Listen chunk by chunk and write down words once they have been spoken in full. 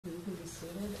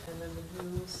needed, and then would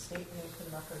you state your name for the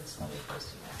record and spell your first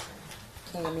and last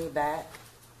name? Cammy Beck,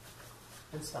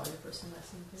 And spell your first and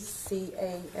last name, please.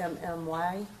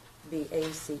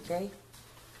 CAMMYBACK.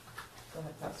 Go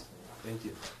ahead, Pastor. Thank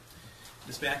you.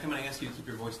 Ms. Beck, I'm going to ask you to keep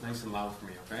your voice nice and loud for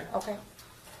me, okay? Okay.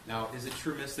 Now, is it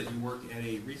true, Miss, that you work at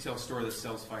a retail store that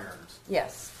sells firearms?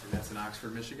 Yes. And that's in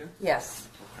Oxford, Michigan? Yes.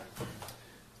 Okay.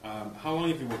 How long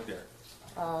have you worked there?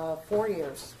 4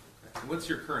 years. Okay. And what's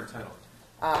your current title?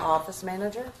 Office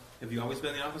manager? Have you always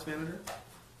been the office manager?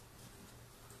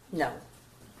 No.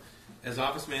 As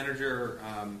office manager,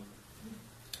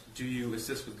 do you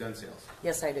assist with gun sales?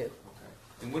 Yes, I do. Okay.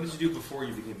 And what did you do before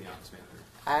you became the office manager?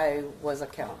 I was a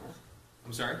counter.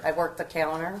 I'm sorry? I worked the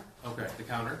counter. Okay, the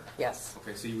counter? Yes.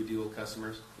 Okay, so you would deal with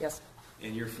customers? Yes.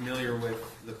 And you're familiar with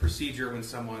the procedure when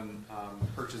someone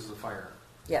purchases a firearm?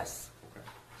 Yes.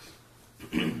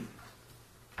 Okay.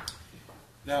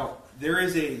 Now, there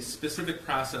is a specific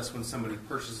process when somebody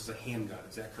purchases a handgun,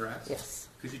 is that correct? Yes.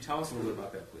 Could you tell us a little bit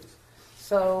about that, please?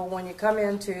 So when you come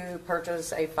in to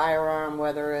purchase a firearm,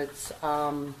 whether it's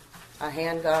a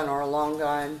handgun or a long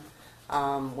gun,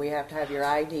 we have to have your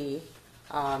ID.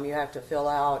 You have to fill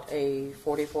out a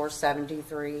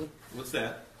 4473. What's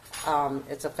that?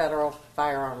 It's a federal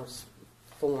firearms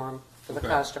form for the Okay.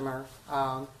 customer.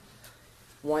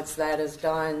 Once that is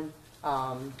done,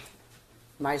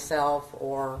 myself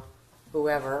or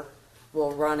whoever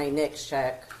will run a NICS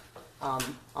check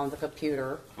on the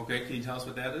computer. Okay, can you tell us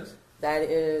what that is? That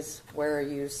is where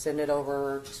you send it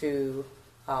over to,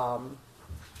 I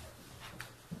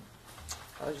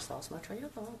just lost my train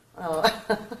of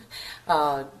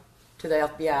thought, to the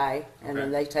FBI, and then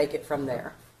Okay. they take it from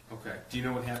there. Okay. Do you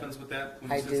know what happens with that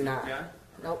when you I send do it to the not. FBI?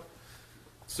 Nope.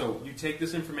 So you take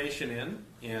this information in,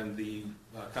 and the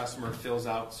customer fills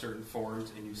out certain forms,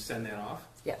 and you send that off?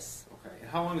 Yes. Okay. And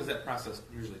how long does that process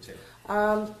usually take?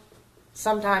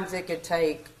 Sometimes it could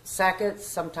take seconds,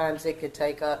 sometimes it could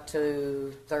take up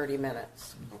to 30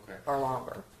 minutes Okay. or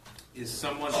longer. Is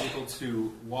someone able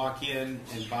to walk in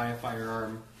and buy a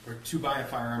firearm, or to buy a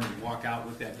firearm and walk out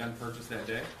with that gun purchase that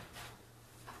day?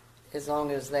 As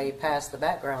long as they pass the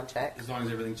background check. As long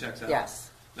as everything checks out?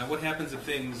 Yes. Now, what happens if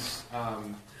things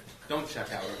don't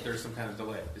check out, or if there's some kind of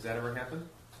delay? Does that ever happen?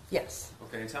 Yes.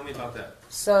 Okay, and tell me about that.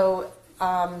 So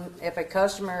if a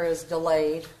customer is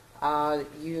delayed,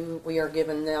 we are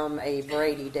giving them a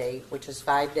Brady date, which is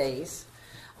 5 days.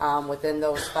 Within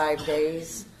those 5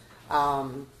 days,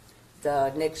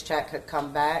 the NICS check could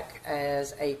come back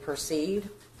as a proceed,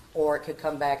 or it could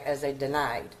come back as a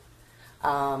denied.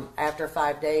 After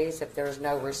 5 days, if there's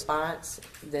no response,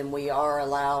 then we are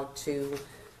allowed to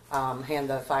hand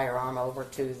the firearm over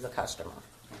to the customer.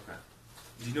 Okay.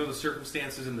 Do you know the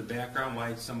circumstances in the background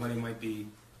why somebody might be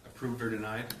approved or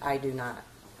denied? I do not.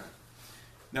 Okay.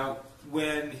 Now,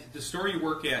 when the store you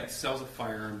work at sells a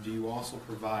firearm, do you also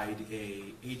provide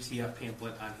a ATF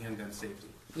pamphlet on handgun safety?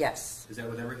 Yes. Is that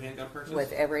with every handgun purchase?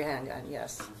 With every handgun,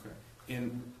 yes. Okay.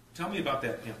 And tell me about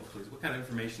that pamphlet, please. What kind of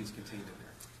information is contained in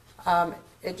there?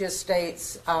 It just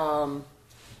states the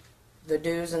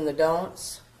do's and the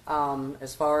don'ts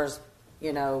as far as,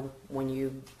 when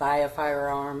you buy a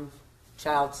firearm,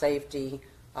 child safety,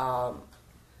 how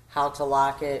to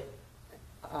lock it,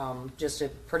 just to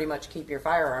pretty much keep your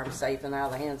firearm safe and out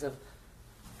of the hands of,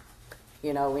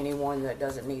 anyone that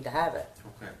doesn't need to have it.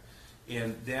 Okay.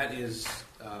 And that is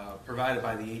provided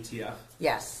by the ATF?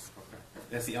 Yes. Okay.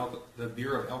 That's the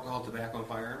Bureau of Alcohol, Tobacco, and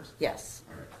Firearms? Yes.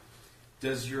 All right.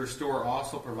 Does your store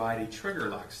also provide a trigger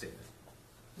lock statement?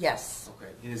 Yes.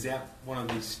 Okay. And is that one of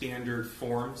the standard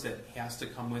forms that has to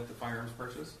come with the firearms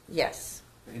purchase? Yes.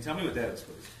 And tell me what that is,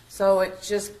 please. So it's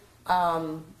just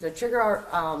the trigger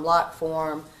lock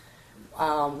form.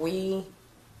 We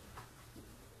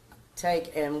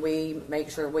take and we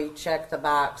make sure we check the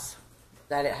box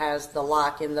that it has the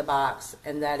lock in the box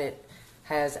and that it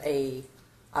has a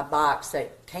box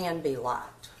that can be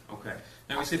locked. Okay.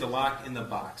 Now we say the lock in the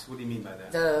box. What do you mean by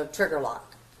that? The trigger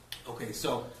lock. Okay.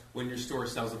 So when your store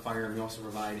sells a firearm, you also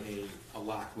provide a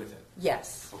lock with it.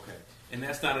 Yes. Okay. And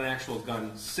that's not an actual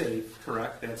gun safe,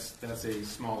 correct? That's a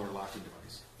smaller locking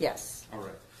device. Yes. All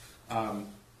right.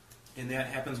 And that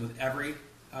happens with every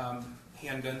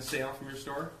handgun sale from your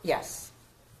store? Yes.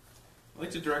 I'd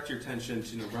like to direct your attention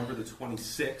to November the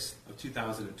 26th of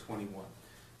 2021.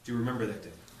 Do you remember that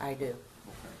day? I do. Okay.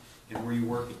 And were you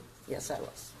working? Yes, I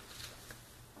was.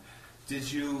 Did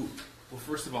you, well,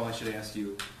 first of all, I should ask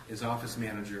you, as office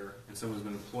manager and someone who's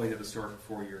been employed at the store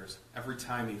for 4 years, every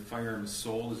time a firearm is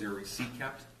sold, is there a receipt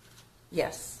kept?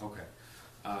 Yes. Okay.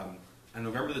 On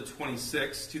November the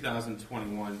 26th,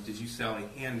 2021, did you sell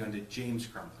a handgun to James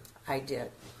Crumbley? I did.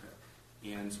 Okay.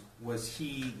 And was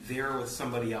he there with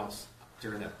somebody else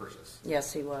during that purchase?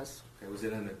 Yes, he was. Okay, was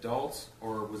it an adult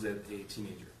or was it a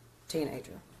teenager?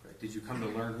 Teenager. Okay. Did you come to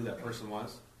learn who that person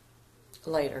was?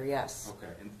 Later, yes.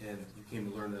 Okay, and you came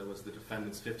to learn that it was the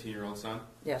defendant's 15-year-old son?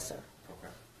 Yes, sir.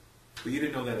 Okay. But you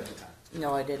didn't know that at the time?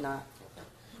 No, I did not. Okay.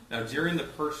 Now, during the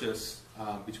purchase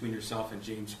between yourself and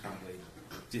James Crumbley,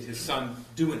 did his son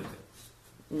do anything?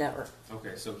 Never.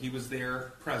 Okay, so he was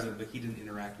there, present, but he didn't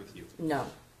interact with you? No.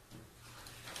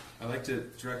 I'd like to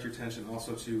direct your attention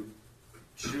also to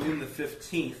June the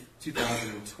 15th,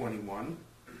 2021.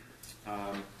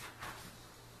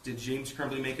 Did James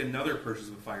Crumbley make another purchase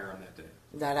of a firearm that day?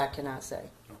 That I cannot say.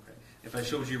 Okay. If I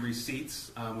showed you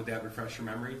receipts, would that refresh your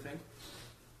memory, you think?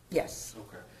 Yes.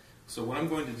 Okay. So what I'm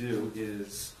going to do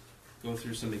is go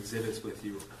through some exhibits with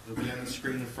you. They'll be on the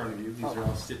screen in front of you. These are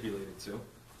all stipulated to.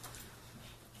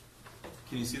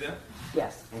 Can you see that?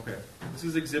 Yes. Okay. This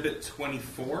is Exhibit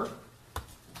 24.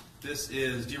 This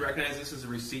is, do you recognize this as a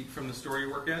receipt from the store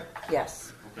you work at?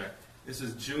 Yes. Okay. This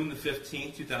is June the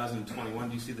 15th, 2021.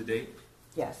 Do you see the date?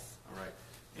 Yes. All right.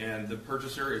 And the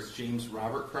purchaser is James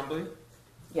Robert Crumbley,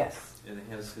 Yes. and it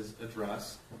has his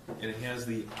address, and it has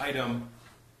the item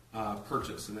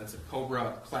purchase, and that's a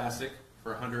Cobra Classic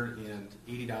for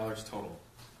 $180 total.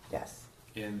 Yes.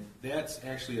 And that's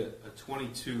actually a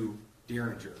 22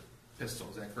 Derringer pistol,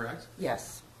 is that correct?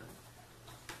 Yes.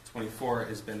 24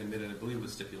 has been admitted, I believe,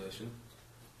 with stipulation.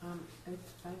 I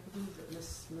believe that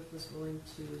Ms. Smith was willing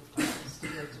to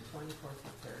stipulate to 24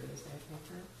 to 30. Is that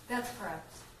accurate? That's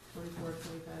correct. 24,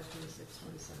 25, 26,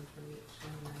 27, 28,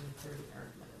 29, and 30 are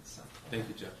admitted. So. Thank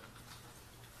you, Jeff.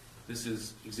 This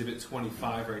is Exhibit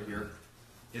 25 right here.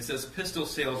 It says pistol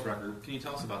sales record. Can you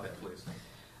tell us about that, please?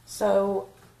 So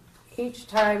each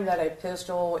time that a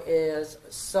pistol is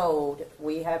sold,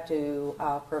 we have to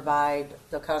provide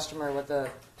the customer with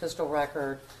a pistol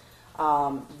record.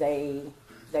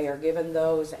 They are given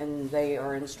those, and they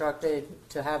are instructed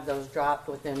to have those dropped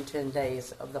within 10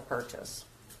 days of the purchase.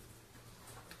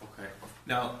 Okay.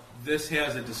 Now, this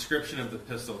has a description of the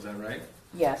pistol, is that right?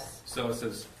 Yes. So it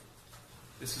says,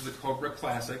 this is the Cobra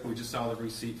Classic we just saw the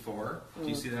receipt for. Do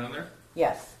you see that on there?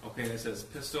 Yes. Okay, and it says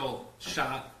pistol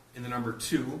shot in the number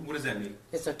 2. What does that mean?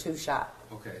 It's a 2-shot.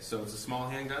 Okay, so it's a small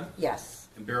handgun? Yes.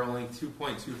 And barrel length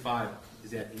 2.25,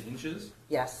 is that in inches?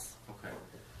 Yes. Okay.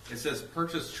 It says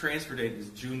purchase transfer date is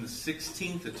June the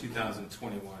 16th of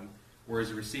 2021, whereas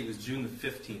the receipt was June the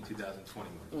 15th,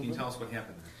 2021. Can you tell us what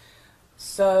happened there?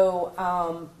 So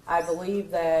I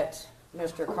believe that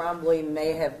Mr. Crumbley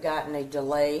may have gotten a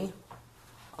delay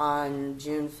on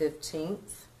June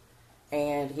 15th,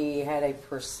 and he had a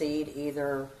proceed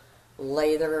either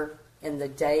later in the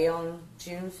day on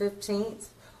June 15th,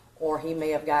 or he may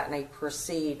have gotten a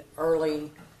proceed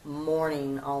early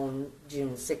morning on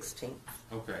June 16th.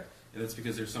 Okay. And that's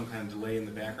because there's some kind of delay in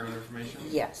the background information?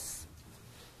 Yes.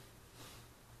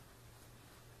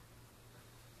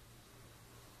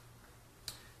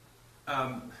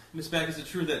 Ms. Beck, is it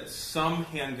true that some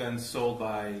handguns sold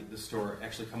by the store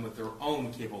actually come with their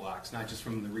own cable locks, not just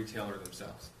from the retailer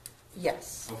themselves?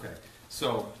 Yes. Okay.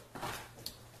 So,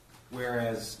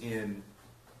 whereas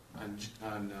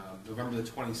on November the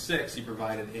 26th, you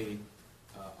provided a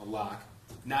lock,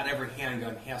 not every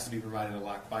handgun has to be provided a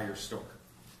lock by your store.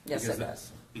 Yes, it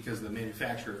does. Because the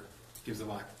manufacturer gives the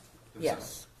lock themselves.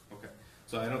 Yes. Okay.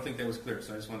 So I don't think that was clear,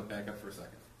 so I just want to back up for a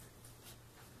second.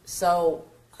 So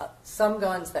some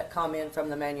guns that come in from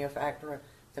the manufacturer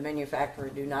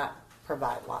do not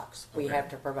provide locks. We Okay. have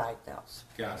to provide those.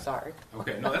 Got it. Sorry.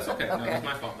 Okay, no, that's okay. No, Okay. that's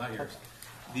my fault, not yours.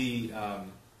 The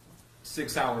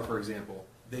 6 Hour, for example,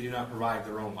 they do not provide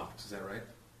their own locks, is that right?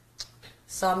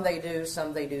 Some they do,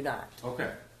 some they do not.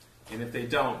 Okay. And if they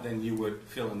don't, then you would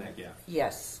fill in that gap.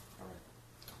 Yes. All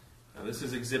right. Now, this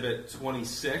is Exhibit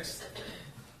 26.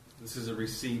 This is a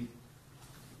receipt,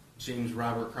 James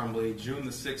Robert Crumbley, June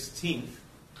the 16th.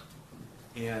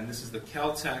 And this is the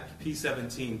Caltech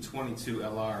P17 22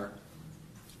 LR.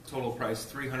 Total price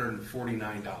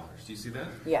 $349. Do you see that?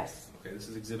 Yes. Okay, this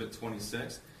is Exhibit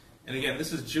 26. And again,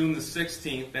 this is June the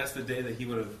 16th. That's the day that he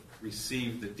would have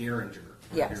received the Derringer.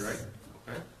 Yes. You're right?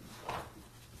 Okay.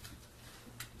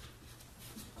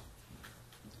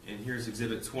 And here's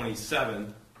Exhibit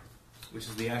 27, which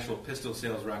is the actual pistol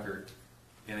sales record.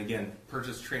 And again,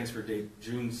 purchase transfer date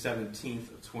June 17th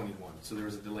of 21. So there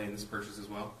was a delay in this purchase as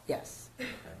well? Yes. Okay.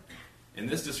 And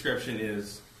this description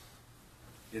is,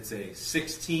 it's a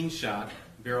 16-shot,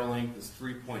 barrel length is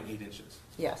 3.8 inches.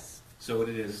 Yes. So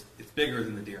it's bigger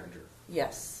than the Derringer.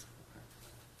 Yes.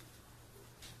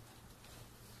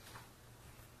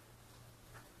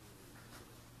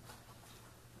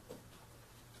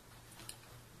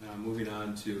 Now, moving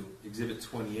on to Exhibit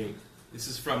 28. This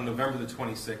is from November the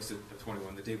 26th of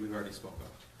 21, the date we've already spoke of.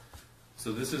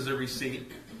 So this is a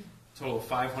receipt, total of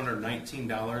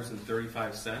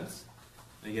 $519.35.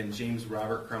 Again, James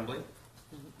Robert Crumbley.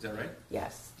 Is that right?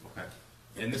 Yes. Okay.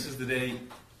 And this is the day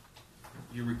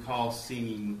you recall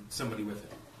seeing somebody with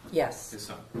him, Yes. his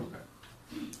son. Okay.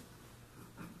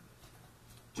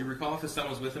 Do you recall if his son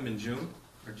was with him in June,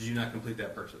 or did you not complete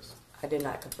that purchase? I did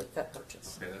not complete that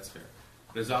purchase. Okay, that's fair.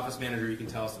 But as office manager, you can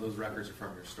tell us that those records are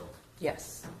from your store.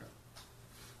 Yes. Okay.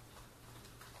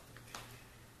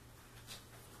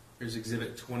 Here's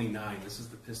Exhibit 29. This is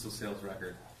the pistol sales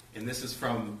record. And this is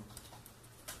from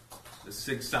the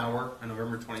Sig Sauer on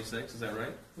November 26th, is that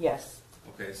right? Yes.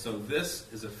 Okay, so this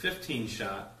is a 15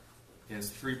 shot and it's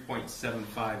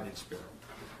 3.75 inch barrel.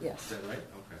 Yes. Is that right?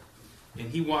 Okay. And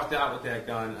he walked out with that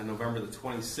gun on November the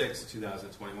 26th,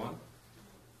 2021?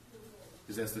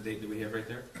 Because that's the date that we have right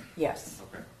there? Yes.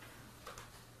 Okay.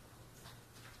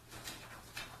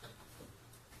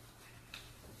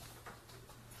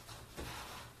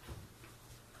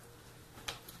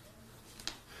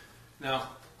 Now,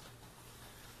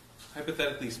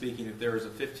 hypothetically speaking, if there was a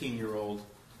 15-year-old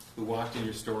who walked in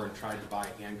your store and tried to buy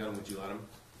a handgun, would you let him?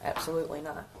 Absolutely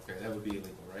not. Okay, that would be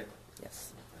illegal, right?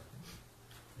 Yes.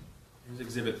 Here's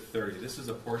Exhibit 30. This is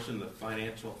a portion of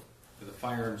the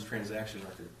firearms transaction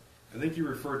record. I think you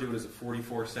referred to it as a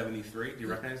 4473. Do you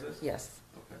recognize this? Yes.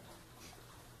 Okay.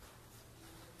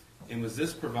 And was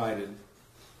this provided,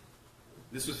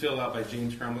 this was filled out by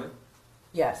James Crumbley?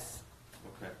 Yes.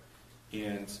 Okay.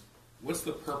 And what's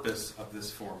the purpose of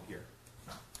this form here?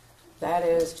 That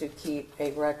is to keep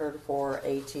a record for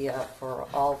ATF for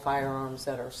all firearms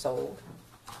that are sold.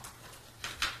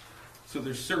 So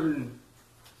there's certain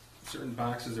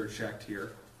boxes are checked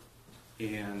here,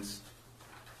 and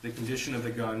the condition of the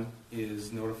gun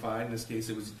is notified. In this case,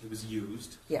 it was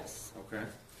used. Yes. Okay.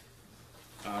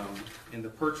 And the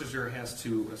purchaser has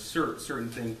to assert certain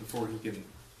things before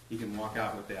he can walk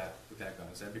out with that gun.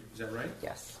 Is that right?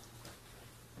 Yes.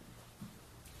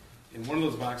 In one of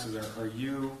those boxes, are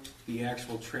you the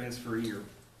actual transferee,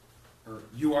 or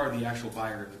you are the actual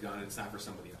buyer of the gun, and it's not for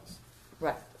somebody else?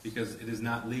 Right. Because it is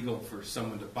not legal for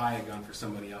someone to buy a gun for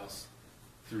somebody else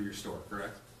through your store,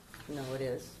 correct? No, it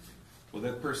is. Well,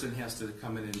 that person has to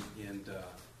come in and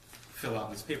fill out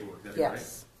this paperwork, that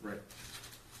Yes. right? Right.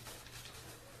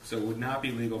 So it would not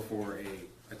be legal for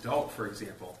a adult, for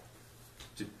example,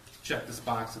 to check this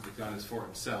box that the gun is for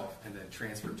himself and then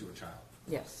transfer it to a child.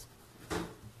 Yes.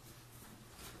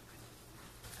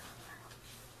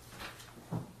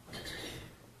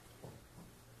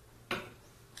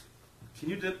 Can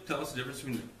you tell us the difference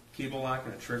between a cable lock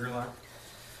and a trigger lock?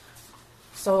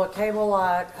 So a cable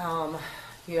lock,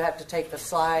 you have to take the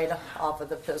slide off of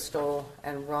the pistol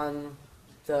and run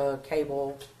the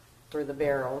cable through the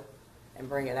barrel and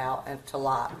bring it out and to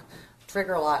lock.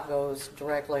 Trigger lock goes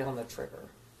directly on the trigger.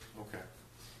 Okay.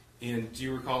 And do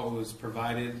you recall it was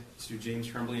provided to James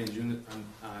Crumbley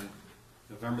on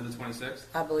November the 26th?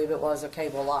 I believe it was a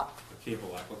cable lock. A cable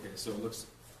lock, okay. So it looks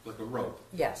like a rope.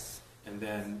 Yes. And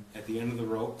then at the end of the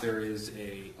rope, there is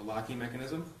a locking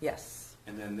mechanism. Yes.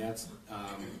 And then that's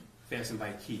fastened by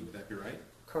a key. Would that be right?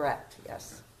 Correct.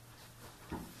 Yes.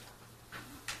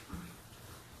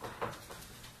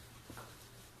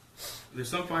 There's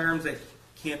some firearms that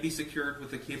can't be secured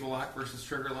with a cable lock versus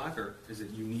trigger lock, or is it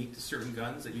unique to certain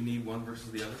guns that you need one versus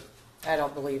the other? I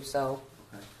don't believe so.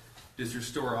 Okay. Does your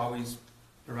store always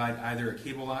provide either a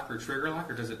cable lock or trigger lock,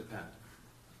 or does it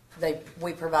depend?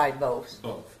 We provide both.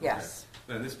 Both. Yes. Okay.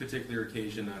 But on this particular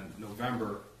occasion, on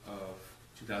November of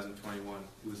 2021,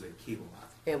 it was a cable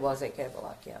lock. It was a cable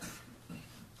lock, yes.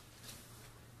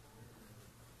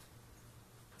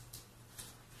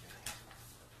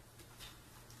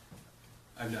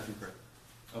 I have nothing further.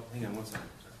 Oh, hang on one second.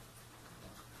 Sorry.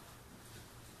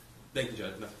 Thank you,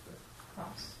 Judge. Nothing further.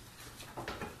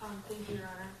 Thank you, Your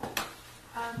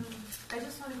Honor. I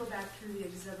just want to go back through the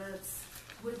exhibits.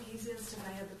 Would it be easiest if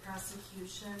I had the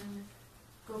prosecution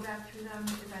go back through them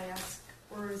if I ask,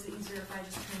 or is it easier if I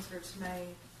just transfer it to my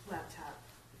laptop?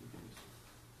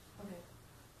 Okay.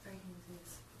 I can use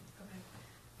these. Okay.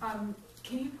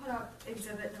 Can you put up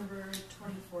exhibit number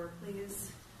 24,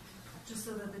 please? Just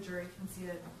so that the jury can see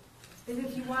it. And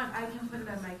if you want, I can put it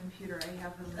on my computer. I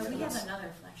have them. We have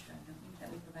another flash drive, don't we, that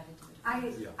we provided to the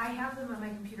defense? I have them on my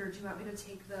computer. Do you want me to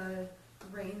take the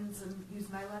reins and use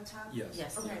my laptop? Yes.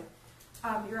 Yes. Okay.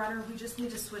 Your Honor, we just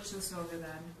need to switch this over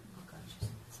then. Oh, gosh,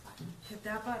 that's fine. Hit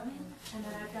that button, and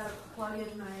then I've got to plug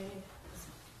in my...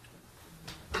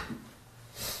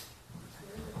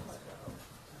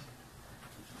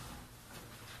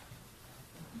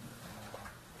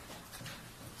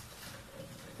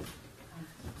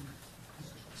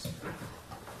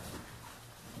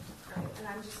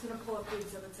 I'm just gonna pull up the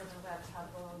exhibits on the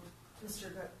laptop while Mr.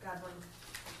 Godwin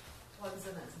plugs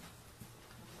them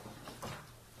in.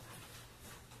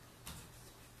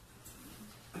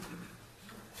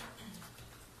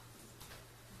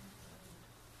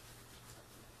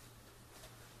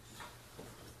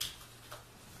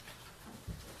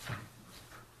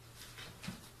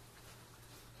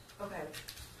 Okay.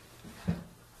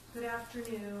 Good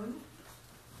afternoon.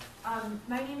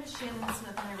 My name is Shannon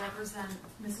Smith and I represent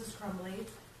Mrs. Crumbley.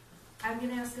 I'm going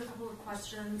to ask a couple of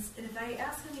questions, and if I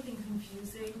ask anything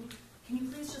confusing, can you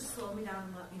please just slow me down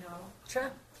and let me know?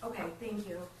 Sure. Okay, thank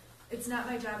you. It's not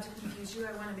my job to confuse you.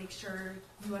 I want to make sure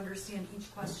you understand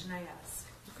each question I ask.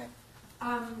 Okay.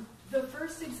 The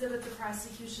first exhibit the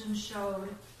prosecution showed,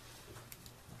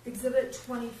 Exhibit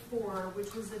 24,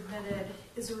 which was admitted,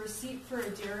 is a receipt for a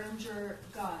Derringer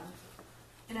gun.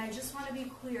 And I just want to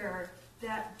be clear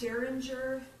that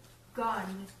Derringer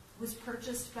gun was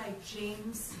purchased by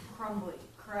James Crumbley,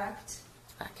 correct?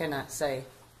 I cannot say.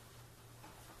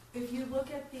 If you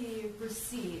look at the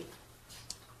receipt.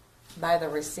 By the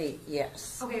receipt,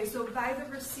 yes. Okay, so by the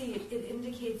receipt, it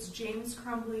indicates James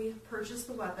Crumbley purchased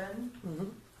the weapon. Mm-hmm.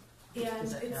 And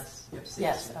Is that it's,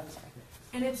 Yes, I'm sorry.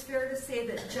 and it's fair to say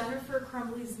that Jennifer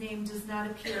Crumbley's name does not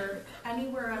appear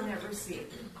anywhere on that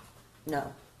receipt.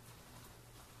 No.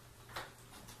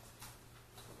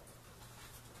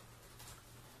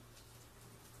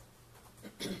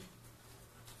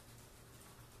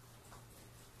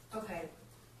 Okay.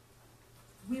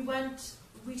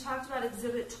 We talked about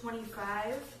Exhibit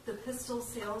 25, the pistol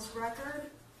sales record.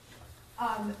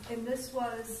 And this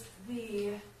was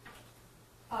the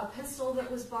pistol that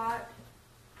was bought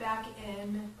back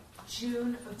in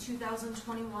June of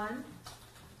 2021.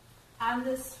 On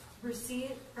this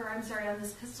receipt, on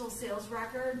this pistol sales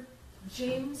record,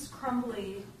 James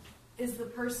Crumbley is the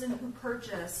person who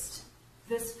purchased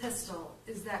this pistol.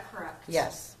 Is that correct?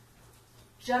 Yes.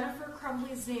 Jennifer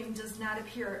Crumbley's name does not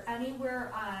appear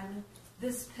anywhere on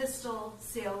this pistol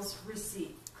sales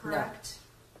receipt, correct?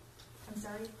 No. I'm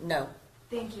sorry? No.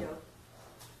 Thank you.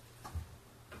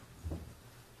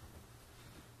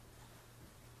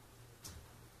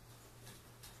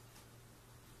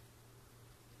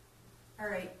 All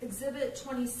right, Exhibit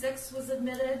 26 was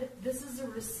admitted. This is a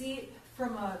receipt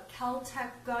from a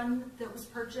Kel-Tec gun that was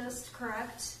purchased,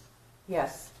 correct?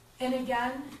 Yes. And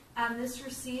again, on this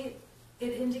receipt,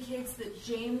 it indicates that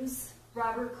James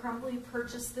Robert Crumbley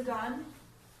purchased the gun,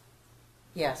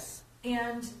 Yes.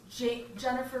 and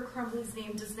Jennifer Crumbley's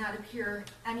name does not appear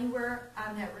anywhere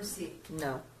on that receipt.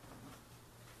 No.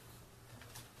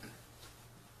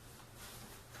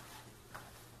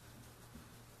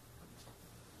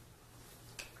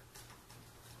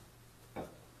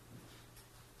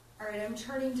 All right, I'm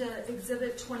turning to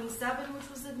Exhibit 27, which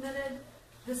was admitted.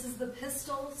 This is the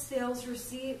pistol sales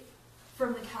receipt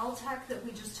from the Kel-Tec that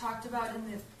we just talked about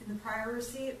in the prior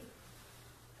receipt.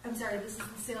 I'm sorry, this is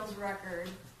the sales record.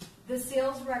 The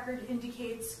sales record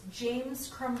indicates James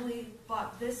Crumbley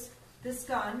bought this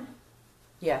gun,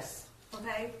 Yes.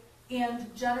 okay?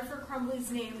 And Jennifer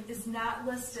Crumbley's name is not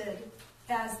listed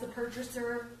as the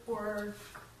purchaser, or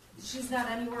she's not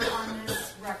anywhere on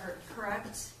this record,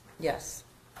 correct? Yes.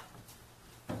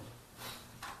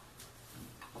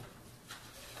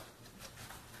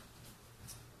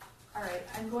 All right,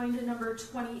 I'm going to number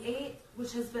 28,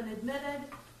 which has been admitted.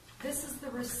 This is the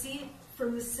receipt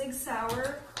from the Sig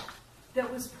Sauer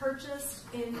that was purchased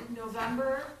in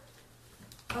November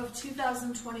of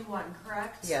 2021,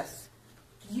 correct? Yes.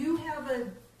 You have a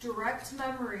direct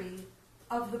memory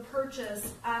of the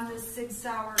purchase on this Sig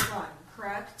Sauer gun,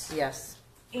 correct? Yes.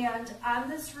 And on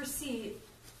this receipt,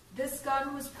 this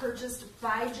gun was purchased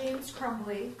by James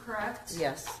Crumbley, correct?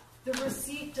 Yes. The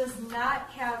receipt does not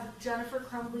have Jennifer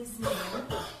Crumbley's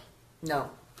name. No.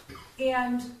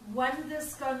 And when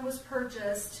this gun was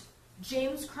purchased,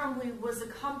 James Crumbley was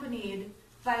accompanied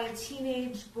by a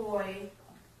teenage boy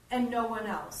and no one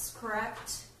else,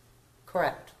 correct?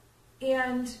 Correct.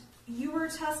 And you were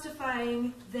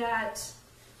testifying that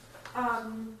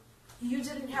you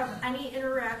didn't have any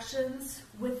interactions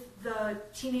with the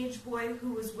teenage boy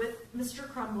who was with Mr.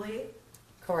 Crumbley.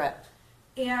 Correct.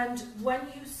 And when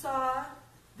you saw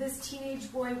this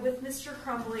teenage boy with Mr.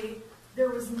 Crumbley, there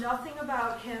was nothing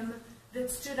about him that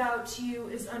stood out to you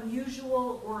as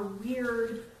unusual or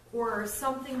weird or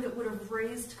something that would have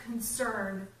raised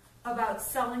concern about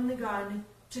selling the gun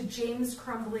to James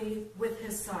Crumbley with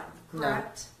his son,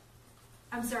 correct?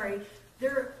 No. I'm sorry.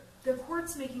 The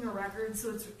court's making a record,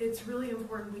 so it's really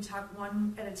important we talk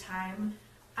one at a time.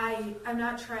 I'm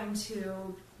not trying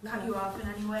to cut you off in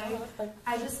any way.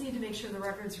 I just need to make sure the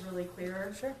record's really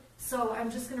clear. Sure. So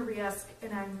I'm just going to re-ask,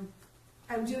 and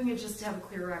I'm doing it just to have a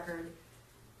clear record.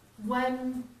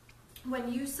 When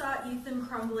you saw Ethan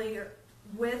Crumbley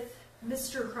with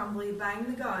Mr. Crumbley buying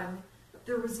the gun,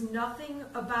 there was nothing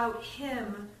about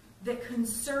him that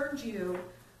concerned you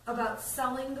about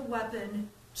selling the weapon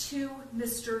to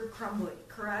Mr. Crumbley,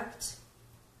 correct?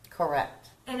 Correct.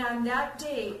 And on that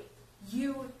date,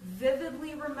 you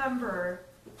vividly remember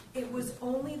it was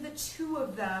only the two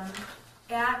of them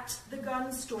at the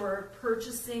gun store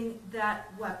purchasing that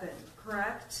weapon,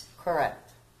 correct?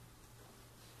 Correct.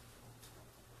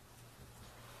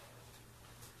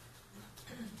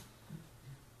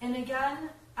 And again,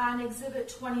 on Exhibit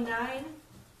 29,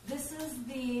 this is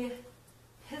the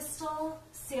pistol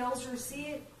sales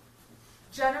receipt.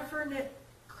 Jennifer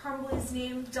Crumbley's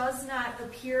name does not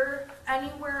appear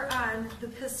anywhere on the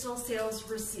pistol sales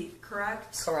receipt,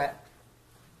 correct? Correct.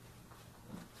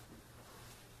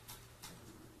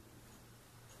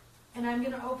 And I'm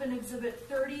going to open Exhibit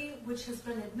 30, which has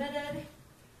been admitted.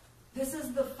 This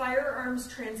is the firearms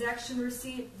transaction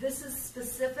receipt. This is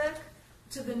specific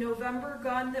to the November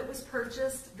gun that was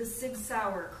purchased, the Sig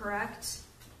Sauer, correct?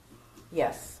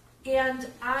 Yes. And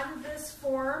on this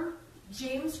form,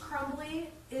 James Crumbley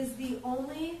is the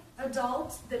only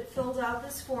adult that filled out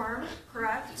this form,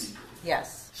 correct?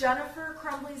 Yes. Jennifer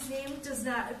Crumbley's name does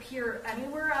not appear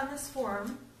anywhere on this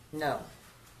form. No.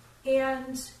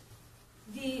 And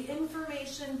the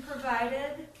information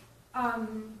provided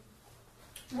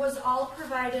was all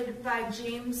provided by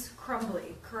James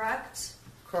Crumbley, correct?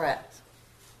 Correct.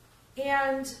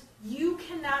 And you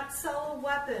cannot sell a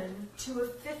weapon to a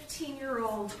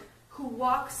 15-year-old who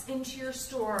walks into your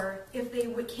store if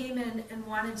they came in and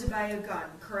wanted to buy a gun,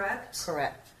 correct?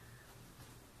 Correct.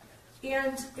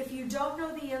 And if you don't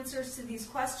know the answers to these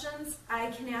questions, I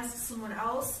can ask someone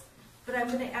else, but I'm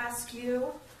going to ask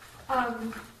you.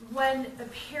 When a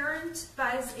parent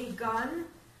buys a gun,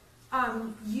 a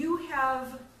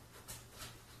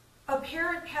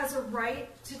parent has a right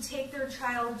to take their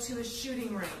child to a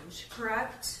shooting range,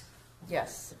 correct?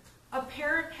 Yes. A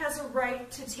parent has a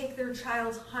right to take their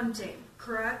child hunting,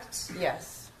 correct?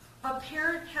 Yes. A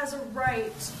parent has a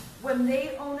right, when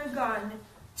they own a gun,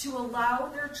 to allow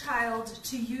their child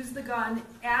to use the gun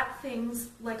at things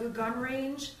like a gun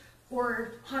range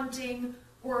or hunting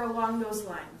or along those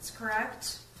lines,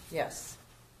 correct? Yes.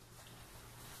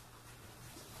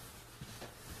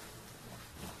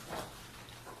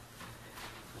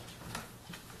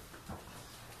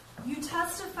 You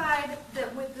testified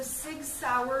that with the Sig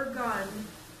Sauer gun,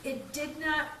 it did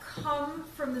not come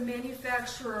from the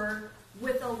manufacturer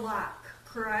with a lock,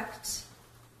 correct?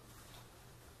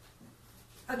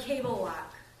 A cable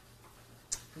lock.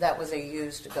 That was a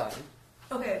used gun.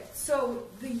 Okay, so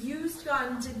the used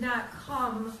gun did not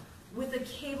come with a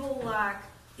cable lock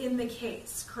in the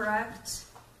case, correct?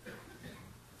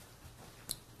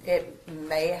 It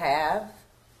may have.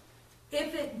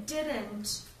 If it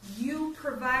didn't, you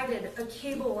provided a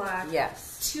cable lock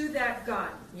Yes. to that gun.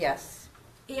 Yes.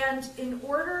 And in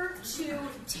order to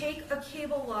take a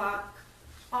cable lock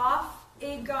off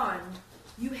a gun,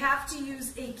 you have to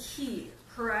use a key,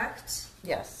 correct?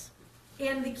 Yes.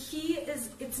 And the key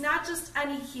it's not just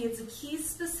any key, it's a key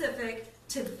specific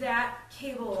to that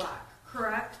cable lock,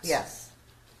 correct? Yes.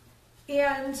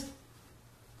 And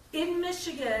in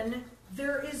Michigan,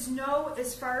 there is no,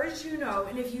 as far as you know,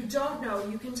 and if you don't know,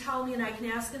 you can tell me and I can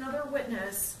ask another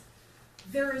witness,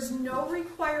 there is no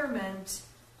requirement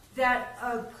that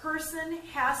a person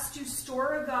has to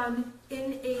store a gun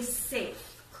in a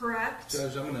safe, correct?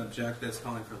 Judge, I'm going to object. That's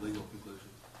calling for legal conclusion.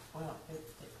 Well, it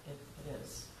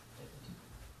is.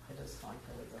 It is calling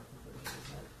for legal conclusion,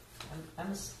 isn't it?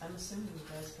 I'm assuming you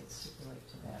guys could stipulate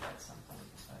to that at some point,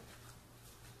 but.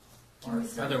 Can we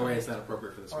stipulate? Either way, it's not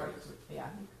appropriate for this Or, witness. yeah.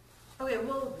 Okay,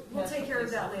 we'll take care of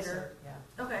that later.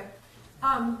 Yeah. Okay.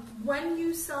 When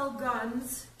you sell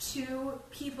guns to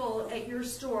people at your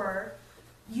store,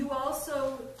 you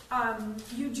also,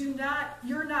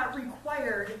 you're not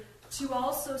required to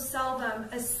also sell them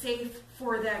a safe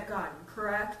for that gun,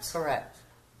 correct? Correct.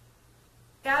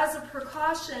 As a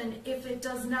precaution, if it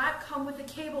does not come with a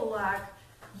cable lock,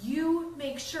 you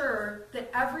make sure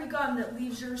that every gun that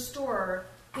leaves your store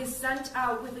is sent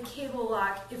out with a cable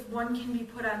lock if one can be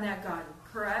put on that gun,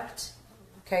 correct?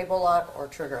 Cable lock or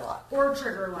trigger lock? Or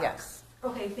trigger lock. Yes.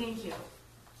 Okay, thank you.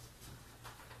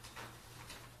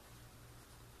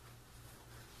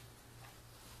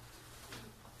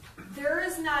 There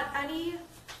is not any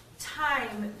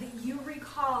time that you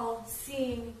recall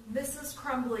seeing Mrs.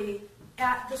 Crumbley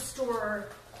at the store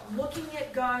looking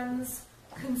at guns,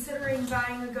 considering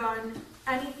buying a gun,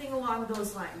 anything along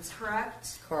those lines,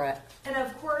 correct? Correct. And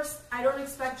of course, I don't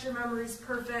expect your memory's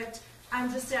perfect,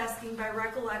 I'm just asking by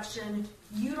recollection,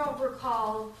 you don't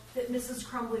recall that Mrs.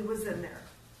 Crumbley was in there.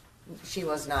 She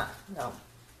was not, no.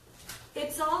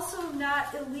 It's also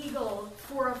not illegal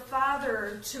for a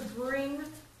father to bring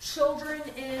children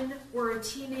in or a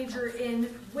teenager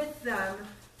in with them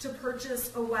to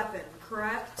purchase a weapon,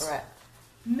 correct? Correct.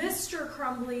 Mr.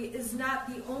 Crumbley is not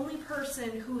the only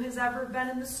person who has ever been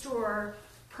in the store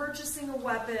purchasing a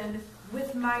weapon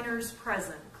with minors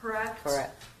present, correct?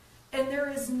 Correct. And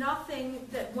there is nothing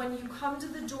that when you come to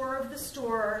the door of the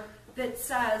store that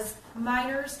says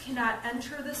minors cannot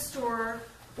enter the store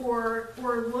or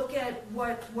look at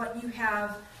what you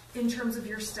have in terms of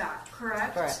your stock,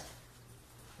 correct? Correct.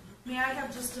 May I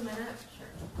have just a minute? Sure.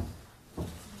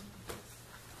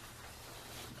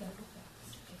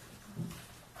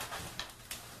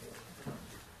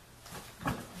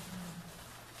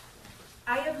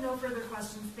 I have no further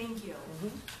questions, thank you.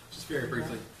 Just very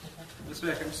briefly. Ms.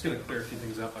 Beck, I'm just going to clear a few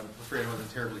things up. I'm afraid I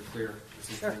wasn't terribly clear with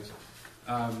some Sure. things.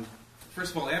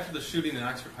 First of all, after the shooting in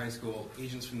Oxford High School,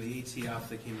 agents from the ATF,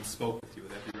 they came and spoke with you.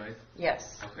 Would that be right?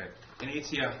 Yes. Okay. And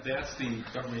ATF, that's the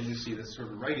government agency that sort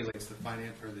of regulates the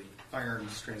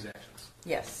firearms transactions.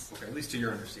 Yes. Okay, at least to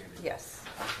your understanding. Yes.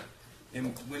 Okay.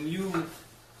 And when you,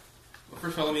 well,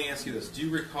 first of all, let me ask you this. Do you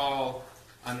recall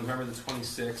on November the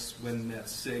 26th when that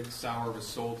Sig Sauer was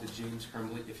sold to James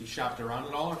Crumbley, if he shopped around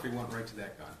at all or if he went right to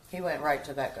that gun? He went right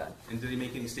to that gun. And did he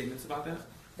make any statements about that?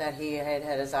 That he had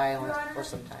had his eye on Your it Honor, for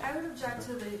some time. I would object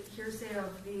to the hearsay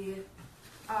of the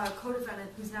co-defendant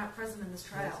who's not present in this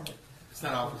trial. It's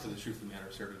not offered for the truth of the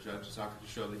matter, sir, to judge. It's offered to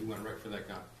show that he went right for that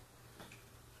gun.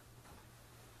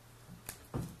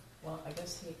 Well, I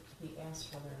guess he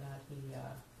asked whether or not he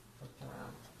looked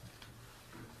around.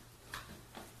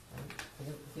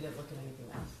 And he didn't look at anything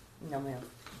else. No, ma'am.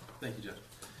 Thank you, Judge.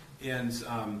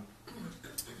 And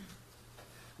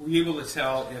were you able to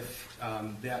tell if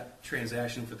that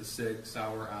transaction for the Sig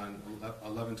Sauer on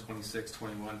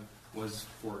 11/26/21 was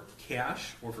for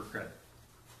cash or for credit?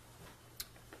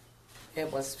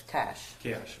 It was cash.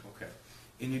 Cash, okay.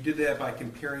 And you did that by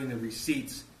comparing the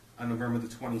receipts on November the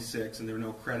 26th, and there were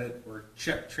no credit or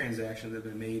check transactions that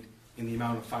have been made in the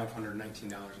amount of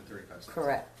 $519.35.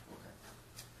 Correct. Okay.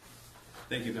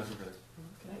 Thank you, nothing further.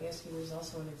 Can I ask you, there's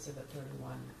also an Exhibit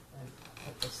 31. And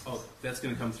what this Oh, that's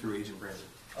going to come through Agent Brandon.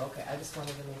 Okay, I just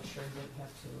wanted to make sure you didn't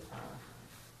have to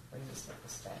bring this up to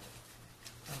staff.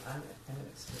 I'm going to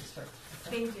excuse her.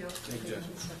 Okay? Thank you. Thank you, Judge.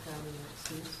 Step down and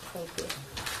excuse. Thank you.